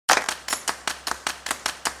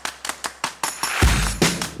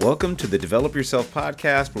Welcome to the Develop Yourself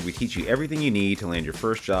podcast, where we teach you everything you need to land your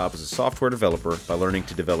first job as a software developer by learning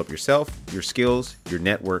to develop yourself, your skills, your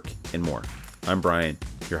network, and more. I'm Brian,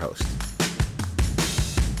 your host.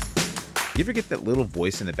 You ever get that little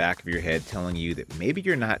voice in the back of your head telling you that maybe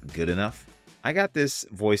you're not good enough? I got this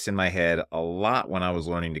voice in my head a lot when I was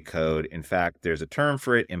learning to code. In fact, there's a term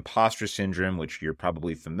for it, imposter syndrome, which you're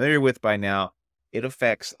probably familiar with by now. It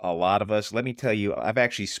affects a lot of us. Let me tell you, I've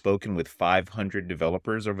actually spoken with 500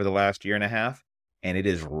 developers over the last year and a half, and it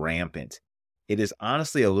is rampant. It is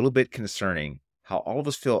honestly a little bit concerning how all of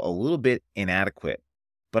us feel a little bit inadequate.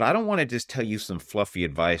 But I don't want to just tell you some fluffy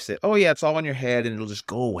advice that, oh yeah, it's all in your head and it'll just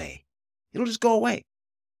go away. It'll just go away.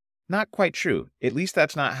 Not quite true. At least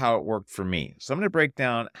that's not how it worked for me. So I'm going to break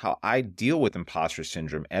down how I deal with imposter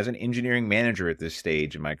syndrome as an engineering manager at this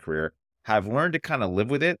stage in my career, how I've learned to kind of live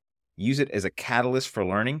with it, use it as a catalyst for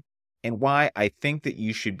learning, and why I think that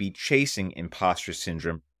you should be chasing imposter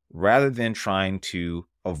syndrome rather than trying to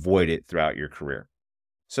avoid it throughout your career.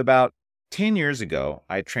 So about 10 years ago,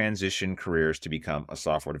 I transitioned careers to become a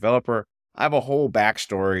software developer. I have a whole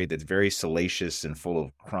backstory that's very salacious and full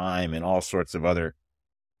of crime and all sorts of other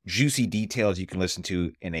juicy details you can listen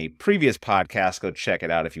to in a previous podcast. Go check it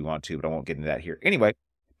out if you want to, but I won't get into that here. Anyway,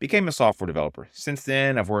 became a software developer. Since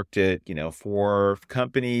then, I've worked at, 4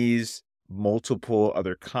 companies, multiple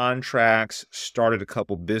other contracts, started a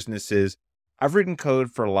couple businesses. I've written code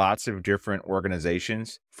for lots of different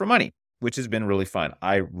organizations for money, which has been really fun.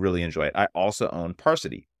 I really enjoy it. I also own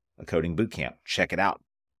Parsity, a coding bootcamp. Check it out.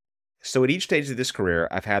 So at each stage of this career,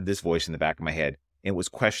 I've had this voice in the back of my head and was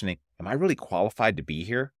questioning, am I really qualified to be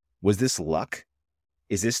here? Was this luck?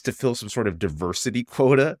 Is this to fill some sort of diversity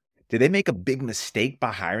quota? Did they make a big mistake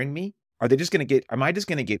by hiring me? Am I just going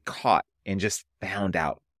to get caught and just found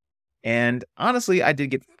out? And honestly, I did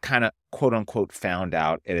get kind of quote unquote found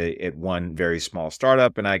out at one very small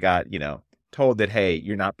startup. And I got, told that, hey,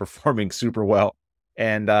 you're not performing super well.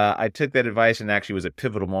 And I took that advice, and actually was a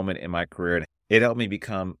pivotal moment in my career. And it helped me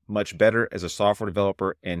become much better as a software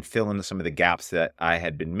developer and fill in some of the gaps that I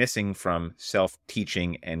had been missing from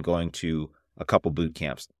self-teaching and going to a couple boot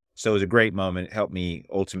camps. So it was a great moment. It helped me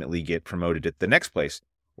ultimately get promoted at the next place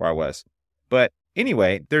where I was. But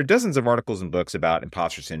anyway, there are dozens of articles and books about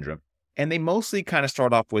imposter syndrome, and they mostly kind of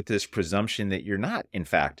start off with this presumption that you're not, in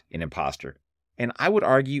fact, an imposter. And I would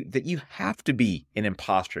argue that you have to be an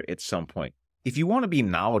imposter at some point. If you want to be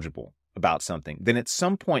knowledgeable about something, then at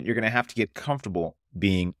some point you're going to have to get comfortable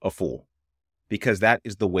being a fool, because that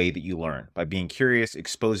is the way that you learn, by being curious,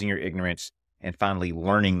 exposing your ignorance, and finally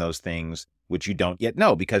learning those things which you don't yet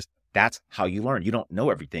know, because that's how you learn. You don't know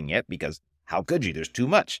everything yet, because how could you? There's too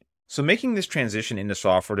much. So making this transition into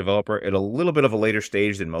software developer at a little bit of a later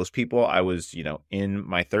stage than most people, I was, in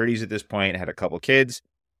my 30s at this point, had a couple kids.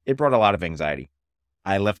 It brought a lot of anxiety.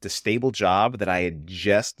 I left a stable job that I had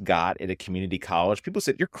just got at a community college. People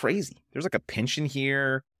said, you're crazy. There's like a pension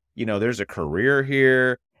here. There's a career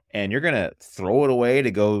here, and you're going to throw it away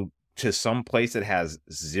to go to some place that has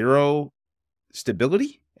zero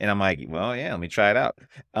stability. And I'm like, well, yeah, let me try it out.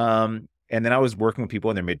 And then I was working with people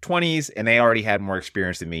in their mid-20s, and they already had more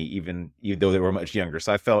experience than me, even though they were much younger.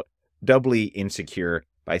 So I felt doubly insecure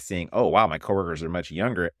by seeing, oh, wow, my coworkers are much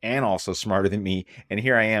younger and also smarter than me. And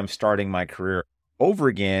here I am starting my career over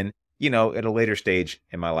again, at a later stage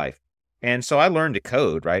in my life. And so I learned to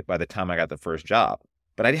code, right, by the time I got the first job.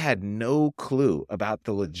 But I had no clue about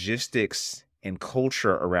the logistics and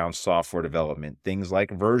culture around software development, things like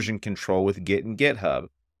version control with Git and GitHub,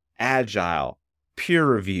 Agile, peer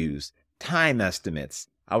reviews, time estimates.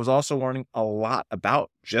 I was also learning a lot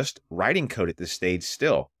about just writing code at this stage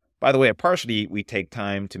still. By the way, at Parsity, we take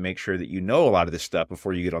time to make sure that you know a lot of this stuff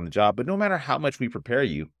before you get on the job. But no matter how much we prepare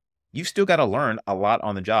you, you've still got to learn a lot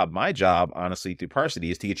on the job. My job, honestly, through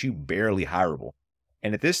Parsity is to get you barely hireable.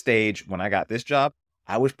 And at this stage, when I got this job,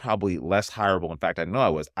 I was probably less hireable. In fact, I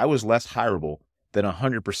know I was less hireable than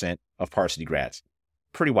 100% of Parsity grads.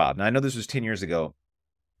 Pretty wild. Now, I know this was 10 years ago,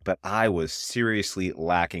 but I was seriously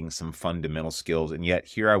lacking some fundamental skills. And yet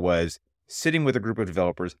here I was sitting with a group of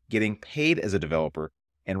developers, getting paid as a developer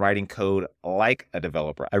and writing code like a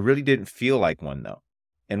developer. I really didn't feel like one, though.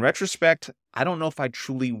 In retrospect, I don't know if I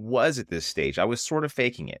truly was at this stage. I was sort of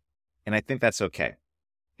faking it. And I think that's okay.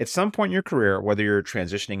 At some point in your career, whether you're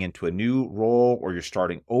transitioning into a new role or you're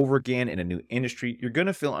starting over again in a new industry, you're going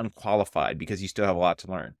to feel unqualified because you still have a lot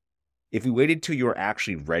to learn. If you waited till you were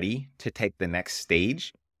actually ready to take the next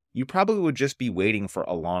stage, you probably would just be waiting for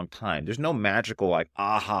a long time. There's no magical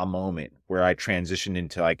aha moment where I transitioned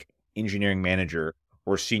into engineering manager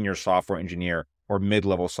or senior software engineer or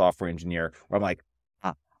mid-level software engineer where I'm like,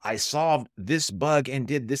 I solved this bug and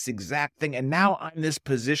did this exact thing, and now I'm in this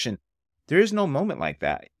position. There is no moment like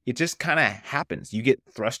that. It just kind of happens. You get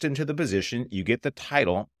thrust into the position, you get the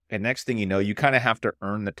title, and next thing you know, you kind of have to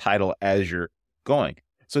earn the title as you're going.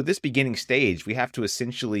 So at this beginning stage, we have to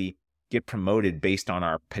essentially get promoted based on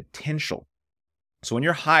our potential. So when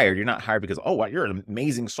you're hired, you're not hired because, oh, wow, you're an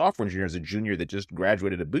amazing software engineer as a junior that just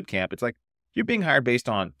graduated a boot camp. It's like you're being hired based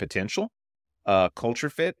on potential, culture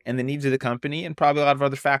fit, and the needs of the company, and probably a lot of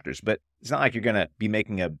other factors. But it's not like you're going to be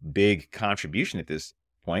making a big contribution at this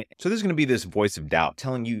point. So there's going to be this voice of doubt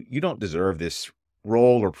telling you you don't deserve this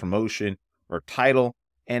role or promotion or title,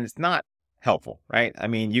 and it's not helpful, right? I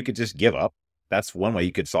mean, you could just give up. That's one way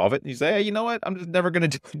you could solve it. You say, hey, you know what? I'm just never going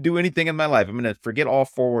to do anything in my life. I'm going to forget all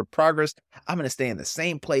forward progress. I'm going to stay in the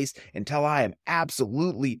same place until I am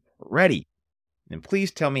absolutely ready. And please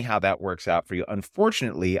tell me how that works out for you.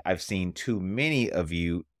 Unfortunately, I've seen too many of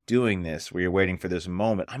you doing this where you're waiting for this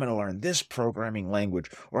moment. I'm going to learn this programming language,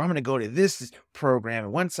 or I'm going to go to this program.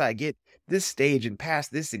 And once I get this stage and pass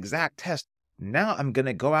this exact test, now I'm going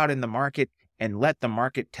to go out in the market and let the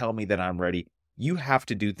market tell me that I'm ready. You have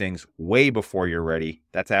to do things way before you're ready.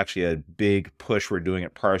 That's actually a big push we're doing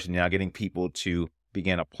at Parsons now, getting people to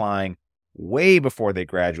begin applying way before they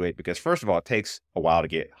graduate, because first of all, it takes a while to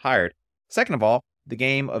get hired. Second of all, the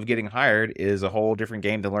game of getting hired is a whole different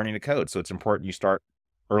game than learning to code. So it's important you start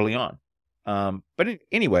early on.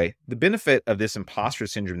 Anyway, the benefit of this imposter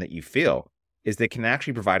syndrome that you feel is that it can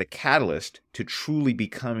actually provide a catalyst to truly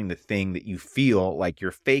becoming the thing that you feel like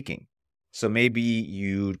you're faking. So maybe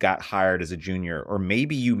you got hired as a junior, or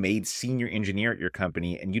maybe you made senior engineer at your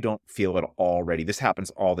company and you don't feel it all ready. This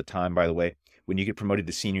happens all the time, by the way. When you get promoted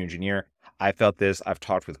to senior engineer, I felt this. I've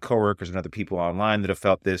talked with coworkers and other people online that have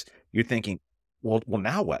felt this. You're thinking, well,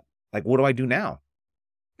 now what? Like, what do I do now?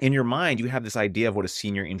 In your mind, you have this idea of what a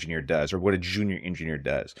senior engineer does, or what a junior engineer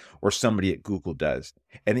does, or somebody at Google does.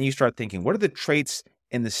 And then you start thinking, what are the traits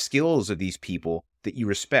and the skills of these people that you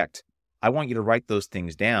respect? I want you to write those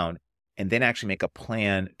things down and then actually make a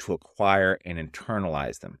plan to acquire and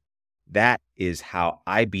internalize them. That is how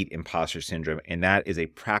I beat imposter syndrome, and that is a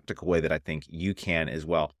practical way that I think you can as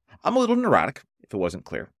well. I'm a little neurotic, if it wasn't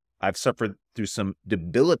clear. I've suffered through some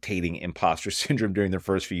debilitating imposter syndrome during the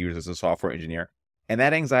first few years as a software engineer, and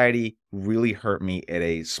that anxiety really hurt me at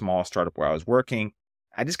a small startup where I was working.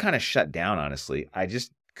 I just kind of shut down, honestly. I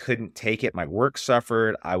just couldn't take it. My work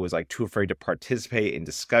suffered. I was like too afraid to participate in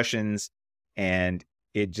discussions, and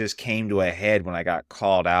it just came to a head when I got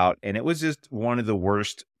called out. And it was just one of the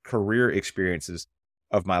worst career experiences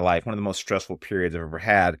of my life, one of the most stressful periods I've ever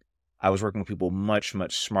had. I was working with people much,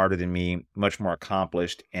 much smarter than me, much more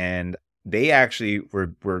accomplished, and they actually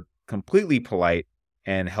were completely polite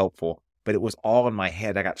and helpful, but it was all in my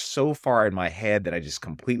head. I got so far in my head that I just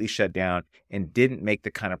completely shut down and didn't make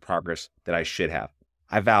the kind of progress that I should have.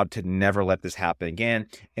 I vowed to never let this happen again.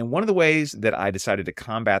 And one of the ways that I decided to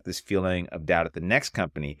combat this feeling of doubt at the next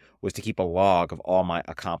company was to keep a log of all my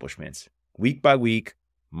accomplishments. Week by week,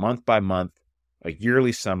 month by month, a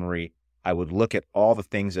yearly summary. I would look at all the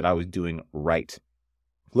things that I was doing right.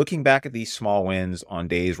 Looking back at these small wins on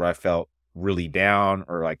days where I felt really down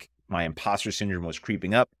or like my imposter syndrome was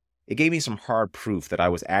creeping up, it gave me some hard proof that I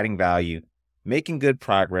was adding value, making good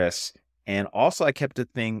progress. And also I kept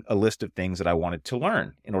a list of things that I wanted to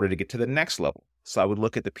learn in order to get to the next level. So I would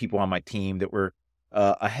look at the people on my team that were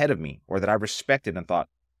ahead of me or that I respected and thought,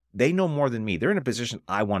 they know more than me. They're in a position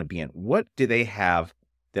I want to be in. What do they have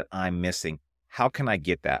that I'm missing? How can I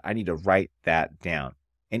get that? I need to write that down.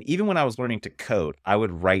 And even when I was learning to code, I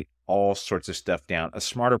would write all sorts of stuff down. A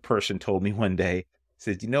smarter person told me one day,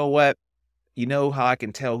 said, you know what? You know how I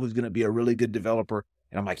can tell who's going to be a really good developer?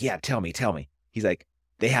 And I'm like, yeah, tell me. He's like,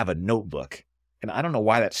 they have a notebook. And I don't know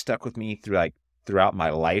why that stuck with me throughout my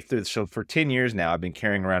life. So for 10 years now, I've been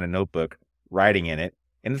carrying around a notebook, writing in it.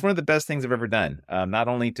 And it's one of the best things I've ever done, not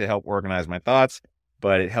only to help organize my thoughts,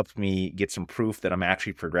 but it helps me get some proof that I'm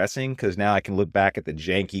actually progressing, because now I can look back at the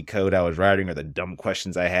janky code I was writing or the dumb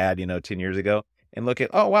questions I had, 10 years ago and look at,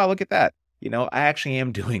 oh, wow, look at that. I actually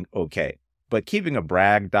am doing okay. But keeping a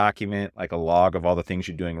brag document, like a log of all the things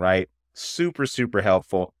you're doing right, super, super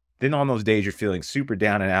helpful. Then on those days you're feeling super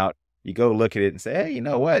down and out, you go look at it and say, hey, you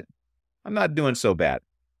know what? I'm not doing so bad.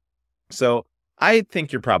 So I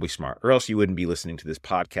think you're probably smart, or else you wouldn't be listening to this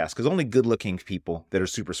podcast, because only good-looking people that are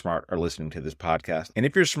super smart are listening to this podcast. And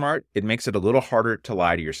if you're smart, it makes it a little harder to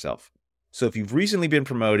lie to yourself. So if you've recently been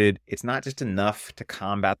promoted, it's not just enough to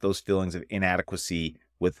combat those feelings of inadequacy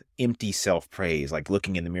with empty self-praise, like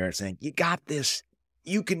looking in the mirror and saying, you got this,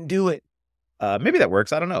 you can do it. Maybe that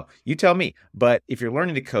works. I don't know. You tell me. But if you're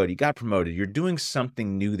learning to code, you got promoted, you're doing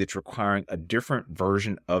something new that's requiring a different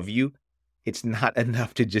version of you. It's not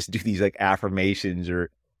enough to just do these like affirmations or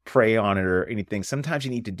pray on it or anything. Sometimes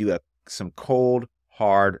you need to do some cold,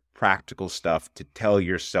 hard, practical stuff to tell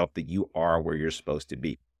yourself that you are where you're supposed to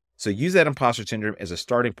be. So use that imposter syndrome as a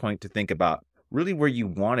starting point to think about really where you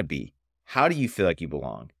want to be. How do you feel like you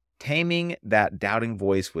belong? Taming that doubting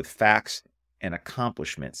voice with facts and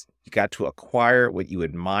accomplishments. You got to acquire what you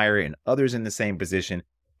admire in others in the same position.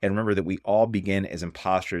 And remember that we all begin as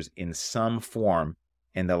imposters in some form.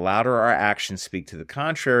 And the louder our actions speak to the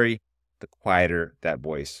contrary, the quieter that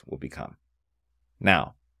voice will become.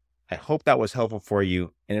 Now, I hope that was helpful for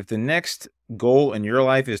you. And if the next goal in your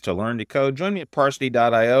life is to learn to code, join me at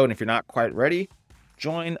Parsity.io. And if you're not quite ready,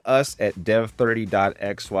 join us at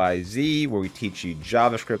dev30.xyz, where we teach you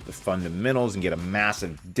JavaScript, the fundamentals, and get a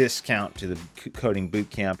massive discount to the coding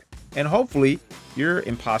bootcamp. And hopefully your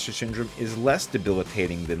imposter syndrome is less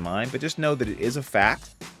debilitating than mine, but just know that it is a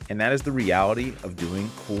fact, and that is the reality of doing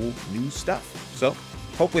cool new stuff. So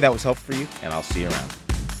hopefully that was helpful for you, and I'll see you around.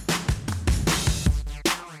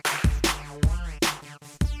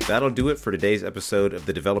 That'll do it for today's episode of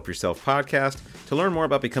the Develop Yourself podcast. To learn more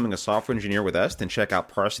about becoming a software engineer with us, then check out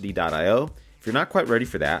Parsity.io. If you're not quite ready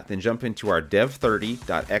for that, then jump into our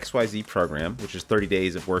dev30.xyz program, which is 30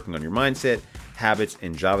 days of working on your mindset, habits,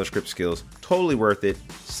 and JavaScript skills. Totally worth it.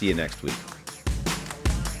 See you next week.